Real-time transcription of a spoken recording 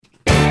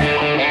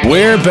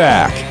We're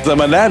back. The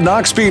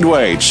Monadnock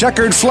Speedway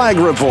Checkered Flag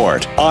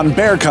Report on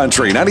Bear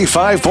Country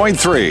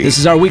 95.3. This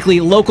is our weekly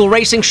local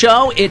racing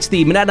show. It's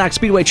the Monadnock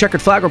Speedway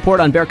Checkered Flag Report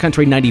on Bear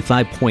Country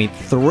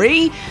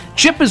 95.3.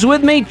 Chip is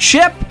with me.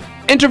 Chip,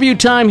 interview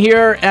time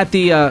here at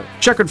the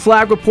Checkered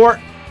Flag Report.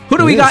 Who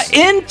do we got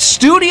in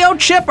studio,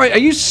 Chip? Are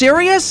you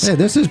serious? Hey,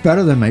 this is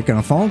better than making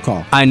a phone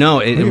call. I know,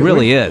 it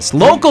really is.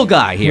 Local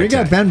guy here. We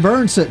got Ben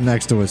Burns sitting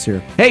next to us here.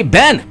 Hey,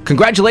 Ben,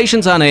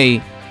 congratulations on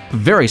a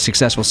very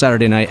successful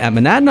Saturday night at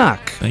Monadnock.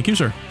 Thank you,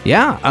 sir.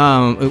 Yeah,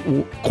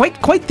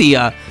 quite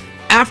the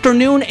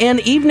afternoon and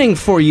evening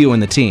for you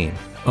and the team.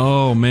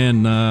 Oh,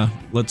 man,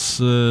 let's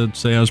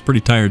say I was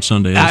pretty tired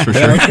Sunday, that's for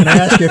sure. I was going to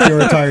ask if you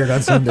were tired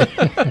on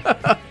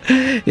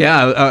Sunday.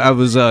 Yeah, I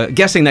was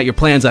guessing that your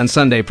plans on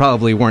Sunday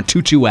probably weren't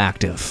too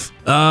active.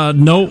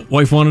 No,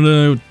 wife wanted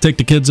to take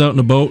the kids out in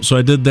a boat, so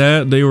I did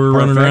that. They were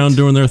running around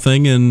doing their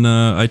thing, and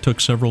I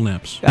took several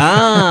naps.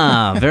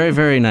 Very,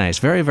 very nice.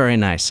 Very, very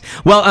nice.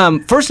 Well,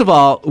 first of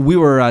all, we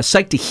were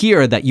psyched to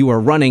hear that you were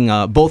running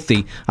both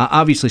the,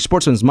 obviously,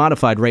 Sportsman's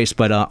Modified race,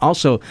 but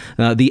also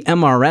the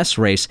MRS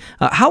race.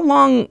 How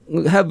long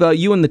have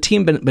you and the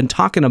team been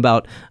talking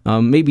about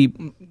maybe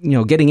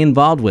getting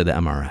involved with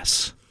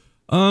MRS?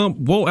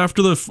 Well,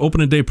 after the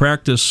opening day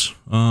practice,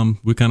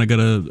 we kind of got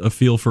a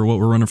feel for what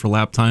we're running for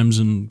lap times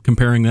and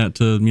comparing that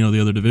to the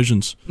other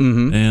divisions.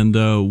 Mm-hmm.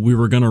 And we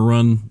were going to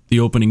run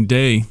the opening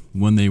day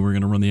when they were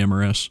going to run the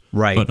MRS.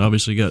 Right. But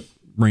obviously got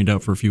rained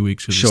out for a few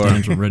weeks because the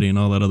stands weren't ready and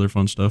all that other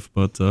fun stuff.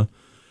 But it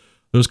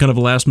was kind of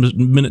a last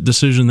minute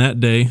decision that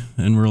day,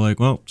 and we're like,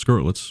 well, screw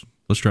it, let's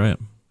try it.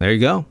 There you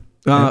go.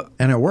 And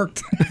it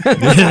worked.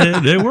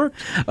 It worked.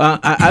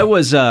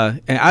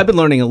 I've been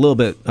learning a little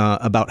bit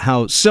about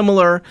how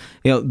similar,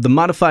 the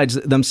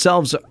modifieds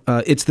themselves.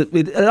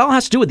 It all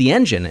has to do with the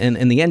engine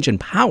and the engine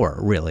power,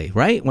 really,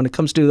 right? When it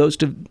comes to those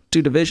two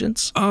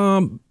divisions.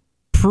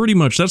 Pretty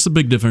much. That's the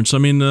big difference. I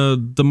mean, the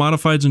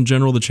modifieds in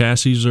general, the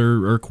chassis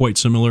are quite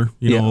similar.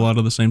 A lot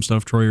of the same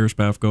stuff. Troyer,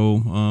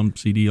 Spafco,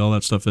 CD, all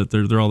that stuff. That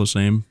they're all the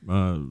same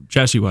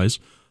chassis wise.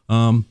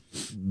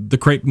 The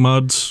crate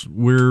mods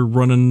we're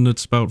running,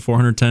 it's about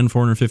 410,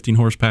 415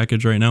 horse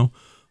package right now.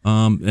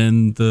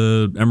 And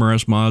the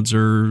MRS mods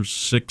are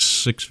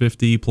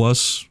 650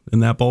 plus in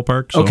that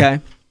ballpark. So. Okay.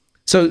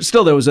 So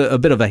still there was a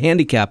bit of a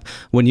handicap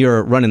when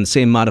you're running the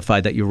same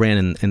modified that you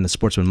ran in the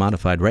Sportsman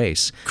Modified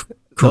race.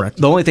 Correct.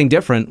 The only thing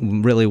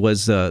different really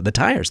was the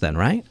tires then,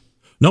 right?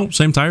 No,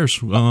 same tires.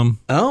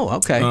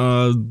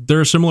 Okay.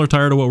 They're a similar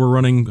tire to what we're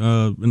running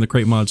in the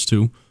crate mods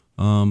too.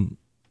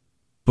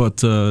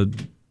 But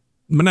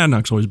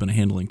Monadnock's always been a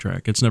handling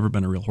track. It's never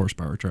been a real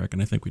horsepower track,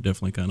 and I think we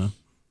definitely kind of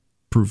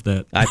proved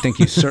that. I think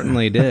you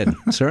certainly did.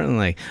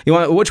 Certainly.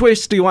 Which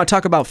race do you want to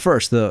talk about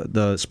first,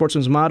 the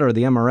Sportsman's Mod or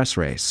the MRS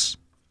race?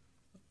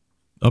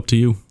 Up to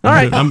you. All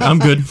right. I'm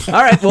good.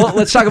 All right. Well,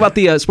 let's talk about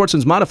the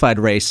Sportsman's Modified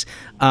race.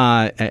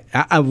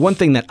 One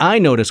thing that I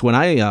noticed when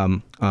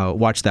I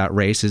watched that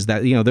race is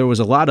that there was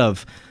a lot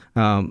of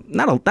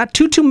not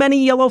too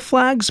many yellow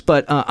flags,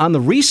 but on the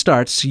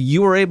restarts,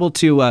 you were able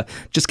to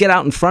just get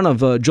out in front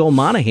of Joel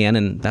Monahan,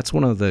 and that's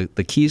one of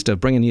the keys to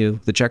bringing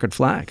you the checkered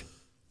flag.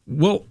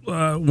 Well,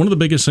 one of the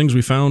biggest things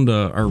we found,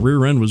 our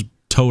rear end was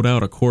towed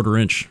out a quarter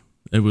inch.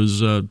 It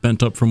was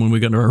bent up from when we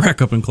got into our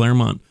wreck up in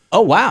Claremont.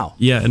 Oh, wow.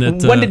 Yeah.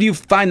 And when did you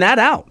find that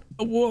out?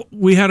 Well,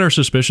 we had our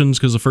suspicions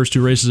because the first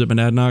two races at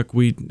Monadnock,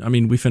 we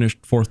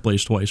finished fourth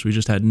place twice. We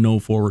just had no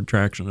forward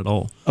traction at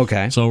all.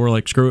 Okay. So we're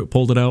like, screw it,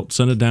 pulled it out,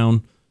 sent it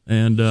down.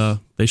 And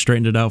they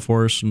straightened it out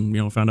for us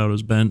and, found out it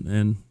was bent.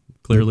 And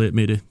clearly it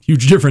made a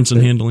huge difference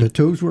in handling. The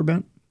tubes were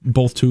bent?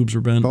 Both tubes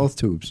were bent. Both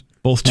tubes.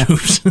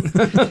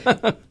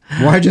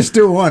 Why just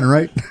do one,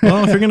 right?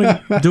 Well, if you're going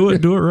to do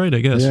it right, I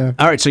guess. Yeah.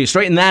 All right, so you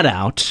straightened that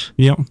out.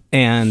 Yep.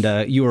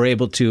 And you were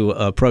able to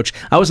approach.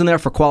 I wasn't there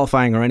for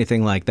qualifying or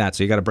anything like that,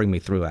 so you got to bring me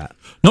through that.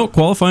 No,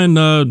 qualifying,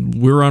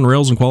 we were on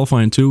rails in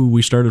qualifying too.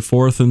 We started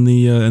fourth in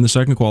the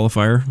second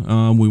qualifier.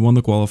 We won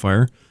the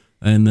qualifier.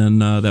 And then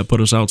that put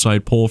us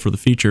outside pole for the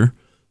feature.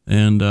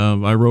 And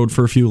I rode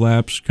for a few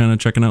laps, kind of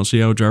checking out,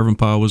 see how Jarvin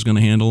Pa was going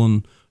to handle.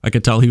 And I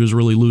could tell he was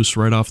really loose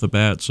right off the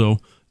bat. So I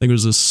think it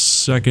was the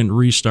second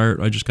restart.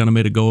 I just kind of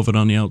made a go of it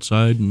on the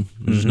outside and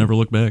just never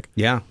looked back.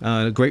 Yeah,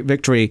 great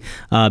victory.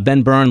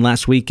 Ben Byrne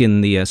last week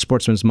in the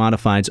Sportsman's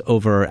Modifieds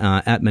over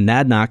at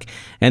Monadnock.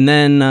 And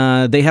then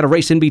they had a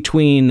race in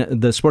between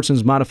the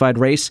Sportsman's Modified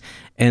race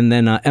and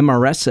then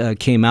MRS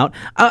came out.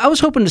 I was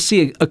hoping to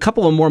see a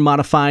couple of more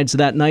Modifieds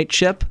that night,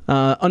 Chip.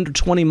 Under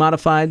 20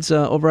 Modifieds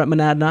over at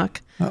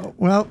Monadnock.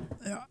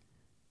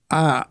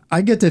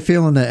 I get the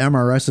feeling that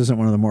MRS isn't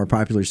one of the more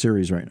popular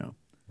series right now.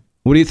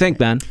 What do you think,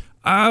 Ben?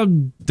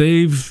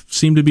 They've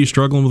seemed to be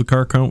struggling with the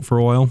car count for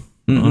a while.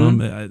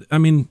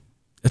 Mm-hmm.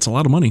 It's a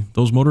lot of money.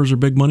 Those motors are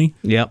big money.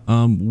 Yep.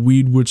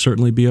 We would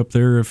certainly be up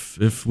there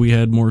if we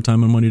had more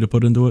time and money to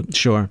put into it.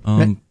 Sure.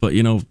 But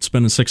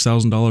spending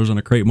 $6,000 on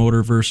a crate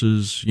motor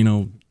versus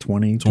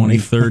 20,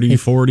 30,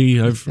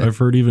 40. I've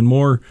heard even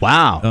more.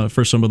 Wow.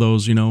 For some of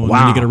those, and then you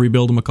got to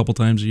rebuild them a couple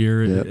times a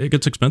year. Yep. It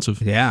gets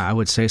expensive. Yeah, I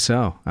would say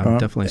so. I would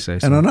definitely say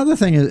so. And another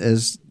thing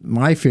is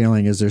my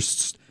feeling is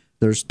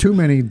there's too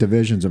many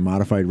divisions of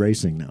modified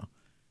racing now.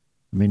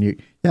 I mean, you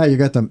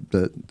got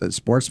the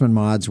Sportsman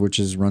mods, which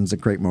runs the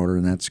crate motor,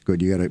 and that's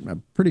good. You got a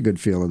pretty good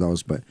feel of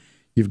those. But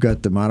you've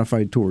got the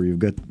modified tour. You've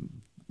got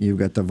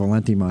the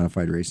Valenti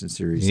modified racing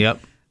series.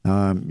 Yep.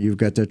 You've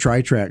got the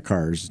tri-track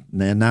cars,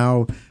 and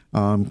now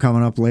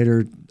coming up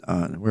later,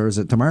 where is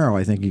it? Tomorrow,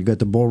 I think you've got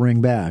the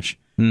Bullring Bash,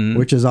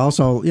 which is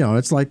also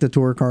it's like the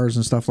tour cars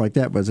and stuff like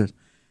that. But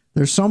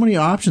there's so many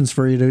options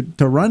for you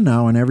to run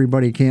now, and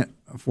everybody can't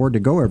afford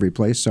to go every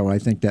place. So I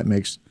think that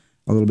makes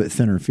a little bit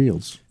thinner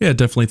fields. Yeah, it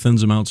definitely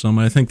thins them out some.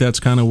 I think that's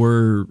kind of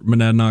where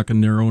Monadnock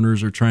and their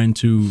owners are trying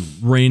to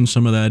rein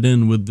some of that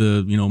in with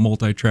the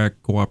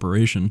multi-track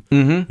cooperation.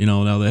 Mm-hmm.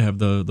 Now they have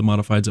the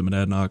modifieds at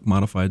Monadnock,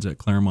 modifieds at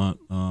Claremont.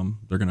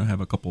 They're going to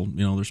have a couple,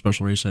 their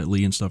special race at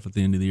Lee and stuff at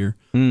the end of the year.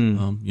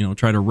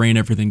 Try to rein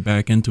everything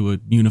back into a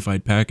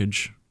unified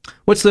package.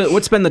 What's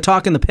been the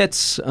talk in the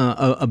pits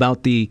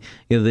about the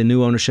the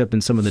new ownership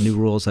and some of the new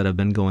rules that have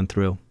been going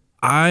through?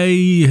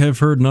 I have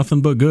heard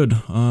nothing but good.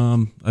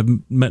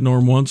 I've met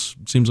Norm once.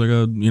 Seems like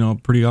a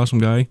pretty awesome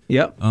guy.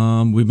 Yep.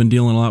 We've been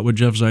dealing a lot with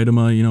Jeff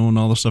Zeidema, and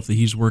all the stuff that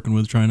he's working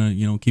with, trying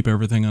to keep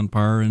everything on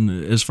par. And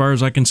as far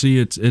as I can see,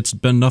 it's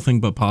been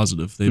nothing but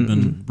positive. They've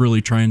been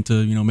really trying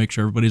to make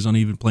sure everybody's on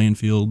even playing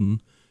field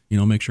and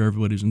make sure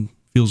everybody's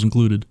feels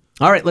included.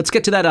 All right, let's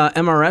get to that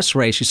MRS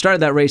race. You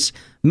started that race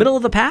middle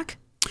of the pack.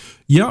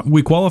 Yeah,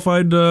 we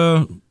qualified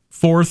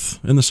fourth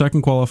in the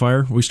second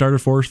qualifier. We started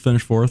fourth,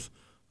 finished fourth.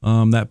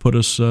 That put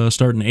us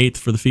starting 8th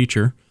for the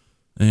feature,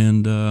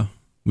 and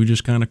we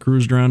just kind of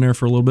cruised around there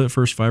for a little bit,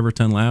 first 5 or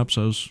 10 laps.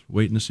 I was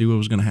waiting to see what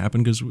was going to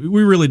happen because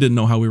we really didn't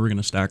know how we were going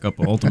to stack up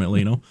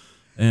ultimately,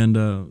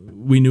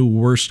 and we knew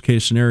worst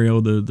case scenario,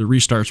 the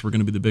restarts were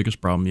going to be the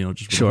biggest problem,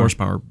 just with the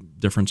horsepower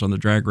difference on the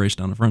drag race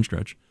down the front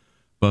stretch.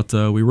 But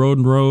we rode,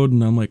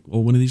 and I'm like,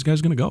 well, when are these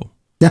guys going to go?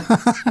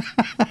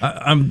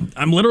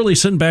 I'm literally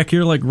sitting back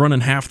here like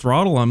running half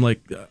throttle. I'm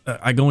like,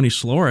 I go any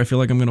slower, I feel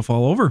like I'm going to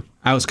fall over.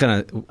 I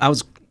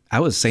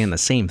was saying the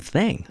same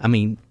thing. I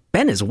mean,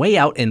 Ben is way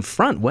out in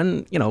front.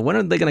 When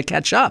are they going to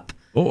catch up?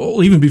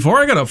 Well, even before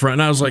I got up front,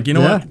 and I was like,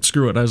 what?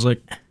 Screw it. I was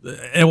like,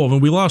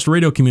 when we lost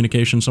radio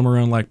communication somewhere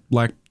around like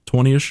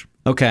 20-ish.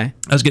 Okay.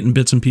 I was getting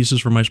bits and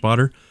pieces from my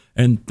spotter,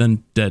 and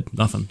then dead,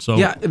 nothing. So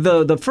yeah,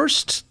 the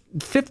first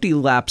 50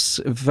 laps,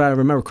 if I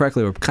remember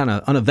correctly, were kind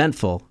of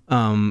uneventful.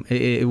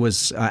 It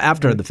was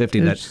after the 50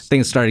 that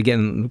things started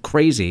getting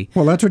crazy.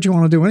 Well, that's what you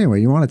want to do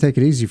anyway. You want to take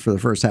it easy for the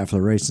first half of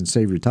the race and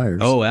save your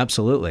tires. Oh,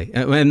 absolutely.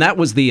 And that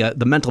was the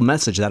mental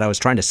message that I was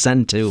trying to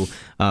send to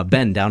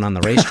Ben down on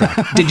the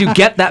racetrack. Did you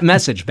get that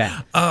message, Ben?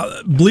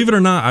 Believe it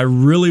or not, I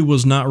really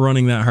was not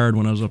running that hard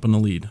when I was up in the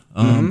lead.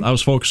 I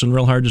was focusing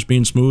real hard, just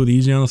being smooth,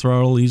 easy on the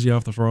throttle, easy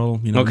off the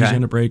throttle, easy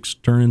on the brakes,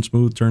 turn in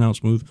smooth, turn out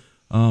smooth.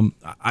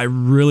 I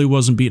really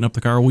wasn't beating up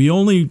the car. We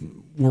only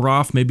were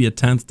off maybe a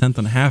tenth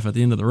and a half at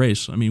the end of the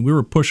race. I mean, we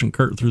were pushing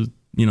Kurt through,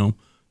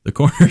 the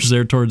corners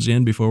there towards the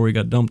end before we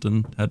got dumped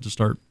and had to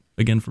start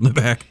again from the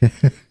back.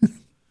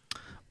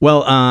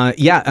 Well,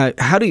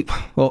 how do you?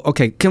 Well,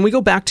 okay. Can we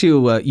go back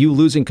to you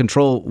losing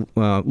control,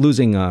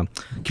 losing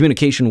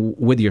communication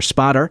with your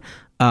spotter?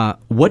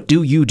 What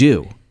do you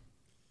do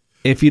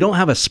if you don't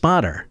have a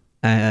spotter?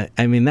 I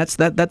mean, that's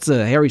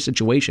a hairy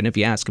situation, if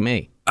you ask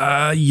me.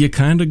 You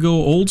kind of go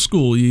old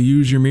school. You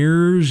use your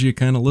mirrors. You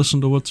kind of listen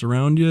to what's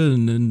around you,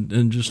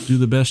 and just do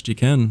the best you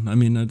can. I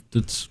mean,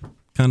 it's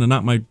kind of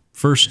not my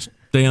first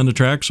day on the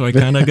track, so I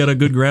kind of got a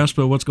good grasp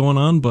of what's going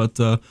on. But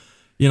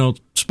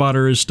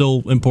spotter is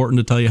still important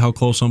to tell you how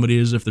close somebody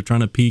is if they're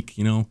trying to peek.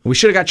 We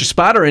should have got your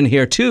spotter in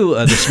here too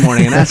this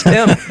morning and asked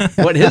him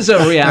what his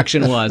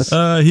reaction was.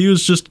 He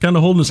was just kind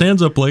of holding his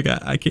hands up like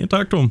I can't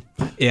talk to him.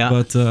 Yeah,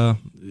 but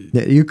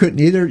you couldn't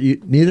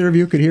neither of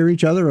you could hear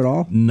each other at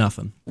all.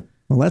 Nothing.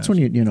 Well, that's when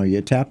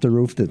you tap the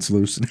roof that's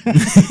loose.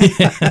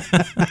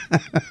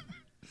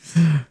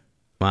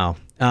 Wow.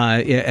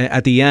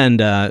 At the end,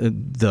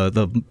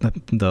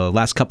 the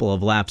last couple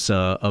of laps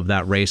of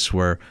that race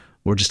were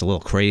just a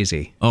little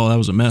crazy. Oh, that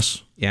was a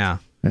mess. Yeah.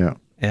 Yeah.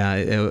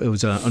 It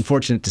was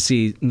unfortunate to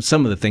see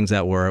some of the things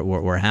that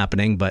were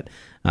happening, but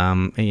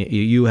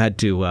you had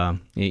to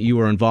you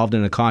were involved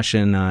in a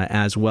caution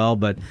as well,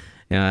 but.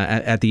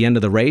 At the end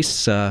of the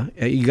race,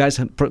 you guys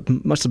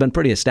must have been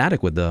pretty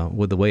ecstatic with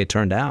the way it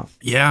turned out.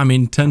 Yeah, I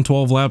mean, 10,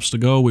 12 laps to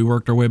go. We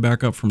worked our way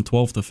back up from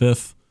 12th to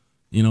 5th,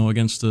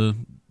 against the,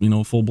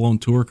 full-blown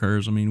tour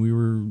cars. I mean, we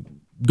were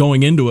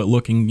going into it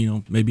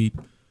looking, maybe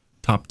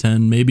top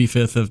 10, maybe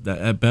 5th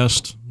at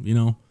best,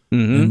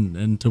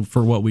 and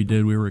for what we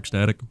did, we were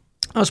ecstatic.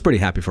 I was pretty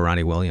happy for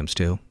Ronnie Williams,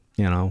 too,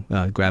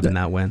 grabbing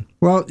that win.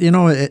 Well,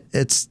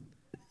 it's...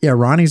 Yeah,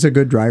 Ronnie's a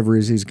good driver.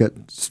 He's got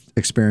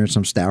experience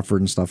from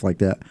Stafford and stuff like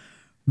that.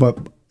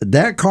 But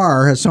that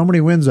car has so many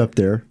wins up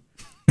there.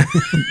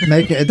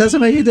 It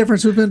doesn't make any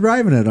difference who's been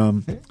driving it.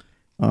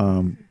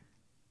 Rowan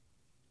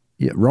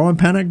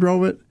Pennock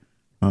drove it.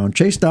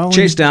 Chase Dowling.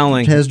 Chase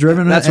Dowling has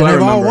driven That's it, and what I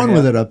they've all remember, won yeah.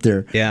 with it up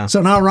there. Yeah.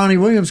 So now Ronnie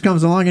Williams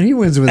comes along and he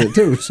wins with it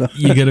too. So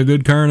You get a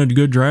good car and a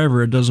good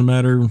driver. It doesn't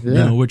matter,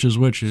 which is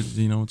which. It's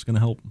going to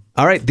help.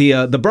 All right,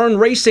 the Byrne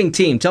Racing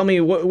team. Tell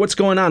me what's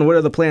going on. What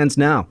are the plans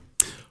now?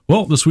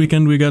 Well, this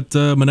weekend we got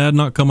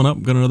Monadnock coming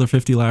up. Got another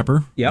 50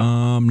 lapper.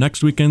 Yep.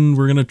 Next weekend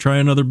we're going to try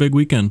another big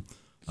weekend.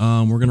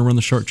 We're going to run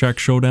the Short Track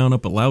Showdown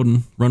up at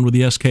Loudon. Run with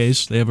the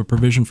SKs. They have a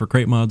provision for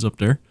crate mods up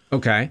there.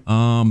 Okay.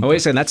 Wait a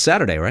second. That's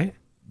Saturday, right?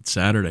 It's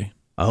Saturday.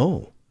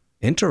 Oh,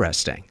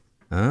 interesting.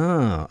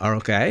 Oh,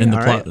 okay. And All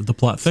right. the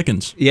plot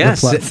thickens.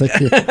 Yes.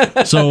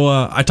 So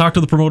I talked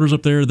to the promoters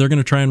up there. They're going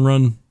to try and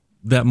run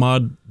that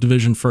mod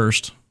division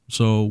first.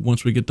 So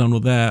once we get done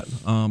with that,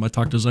 I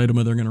talked to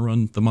Zytema. They're going to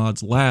run the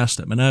mods last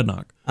at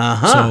Monadnock.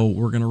 So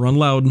we're going to run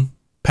Loudon,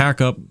 pack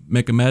up,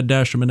 make a mad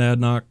dash to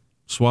Monadnock,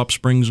 swap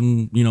springs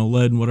and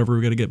lead and whatever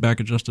we got to get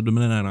back adjusted to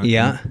Monadnock.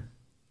 Yeah.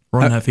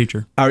 Run that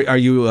feature. Are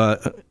you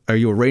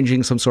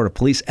arranging some sort of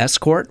police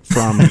escort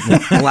from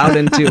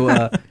Loudon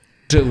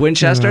to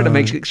Winchester to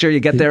make sure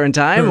you get there in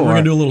time? We're going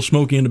to do a little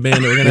Smokey in the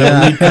band. We're going to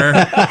have a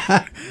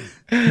lead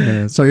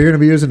car. So you're going to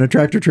be using a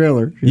tractor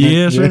trailer.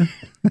 Yes, sir.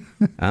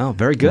 Oh,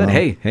 very good.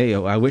 Wow. Hey,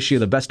 I wish you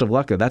the best of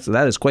luck.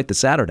 That is quite the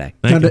Saturday.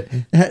 Thank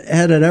you.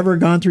 Had it ever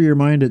gone through your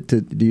mind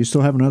do you still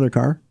have another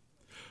car?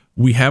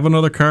 We have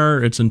another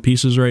car. It's in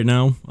pieces right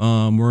now.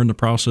 We're in the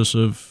process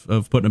of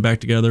putting it back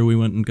together. We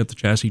went and got the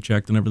chassis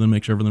checked and everything,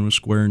 make sure everything was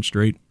square and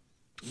straight.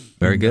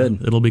 Very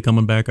good. It'll be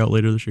coming back out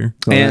later this year.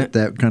 So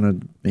that kind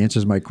of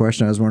answers my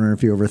question. I was wondering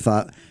if you ever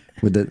thought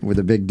with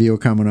the big deal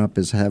coming up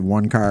is have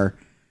one car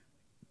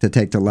to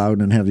take to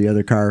Loudon and have the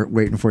other car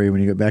waiting for you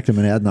when you get back to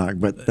Monadnock,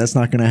 but that's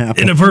not going to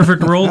happen. In a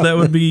perfect world, that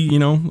would be,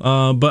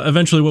 but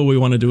eventually what we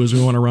want to do is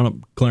we want to run up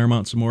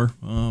Claremont some more.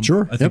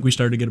 Sure. I think we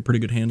started to get a pretty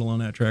good handle on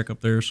that track up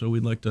there, so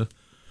we'd like to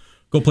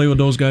go play with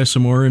those guys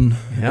some more. And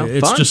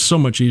it's fun. just so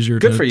much easier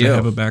Good to for you.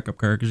 have a backup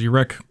car because you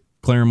wreck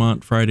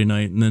Claremont Friday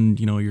night, and then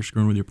you're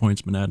screwing with your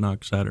points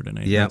Monadnock Saturday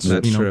night. Yeah,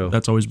 that's true.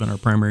 That's always been our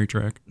primary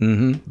track.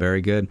 Mm-hmm. Very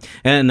good.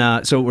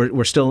 And so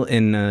we're still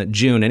in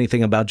June.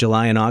 Anything about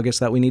July and August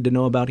that we need to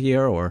know about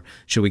here, or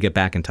should we get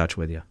back in touch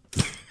with you?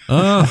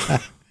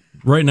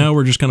 Right now,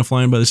 we're just kind of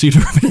flying by the seat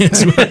of our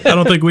pants. But I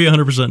don't think we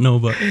 100% know,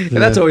 but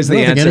That's always the I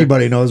don't think answer.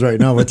 anybody knows right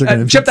now what they're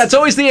going to Chip, that's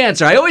always the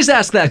answer. I always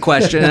ask that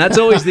question, and that's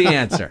always the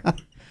answer.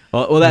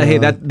 Well,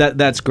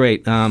 that's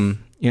great.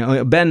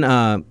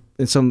 Ben.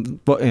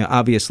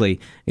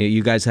 Obviously,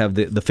 you guys have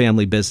the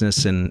family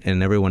business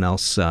and everyone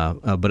else,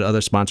 but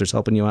other sponsors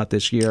helping you out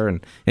this year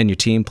and your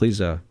team.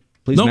 Please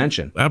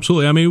mention.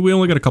 Absolutely. I mean, we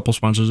only got a couple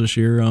sponsors this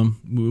year.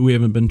 We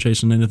haven't been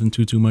chasing anything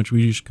too much.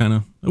 We've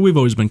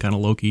always been kind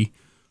of low key,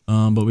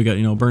 but we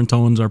got Burn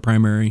Towing's our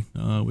primary.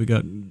 We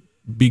got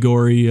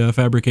Bigori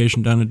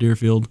Fabrication down at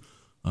Deerfield,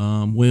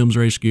 Williams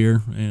Race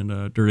Gear,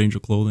 and Dirt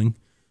Angel Clothing.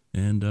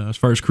 And as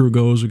far as crew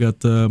goes, we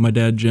got my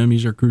dad Jim.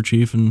 He's our crew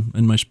chief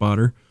and my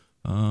spotter.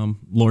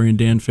 Lori and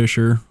Dan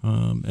Fisher,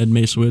 Ed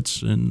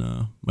Masewitz,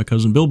 and my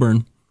cousin Bill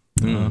Byrne.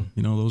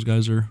 Those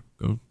guys are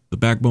the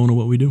backbone of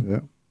what we do. Yeah.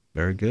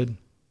 Very good.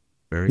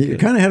 You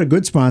kind of had a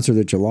good sponsor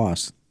that you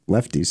lost,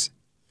 Lefties.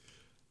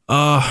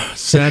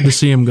 Sad to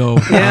see him go.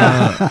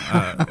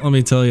 Yeah. Let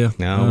me tell you.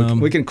 No,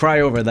 we can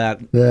cry over that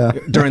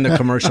during the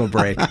commercial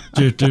break.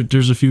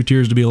 There's a few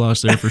tears to be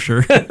lost there for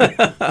sure.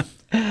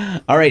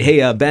 All right,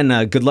 hey Ben,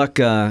 good luck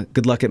at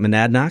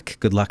Monadnock.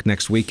 Good luck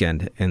next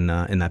weekend in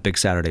that big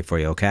Saturday for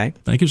you. Okay.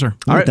 Thank you, sir.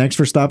 All right. Thanks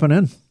for stopping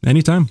in.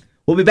 Anytime.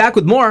 We'll be back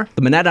with more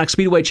the Monadnock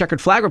Speedway Checkered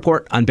Flag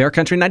Report on Bear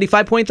Country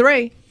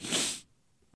 95.3.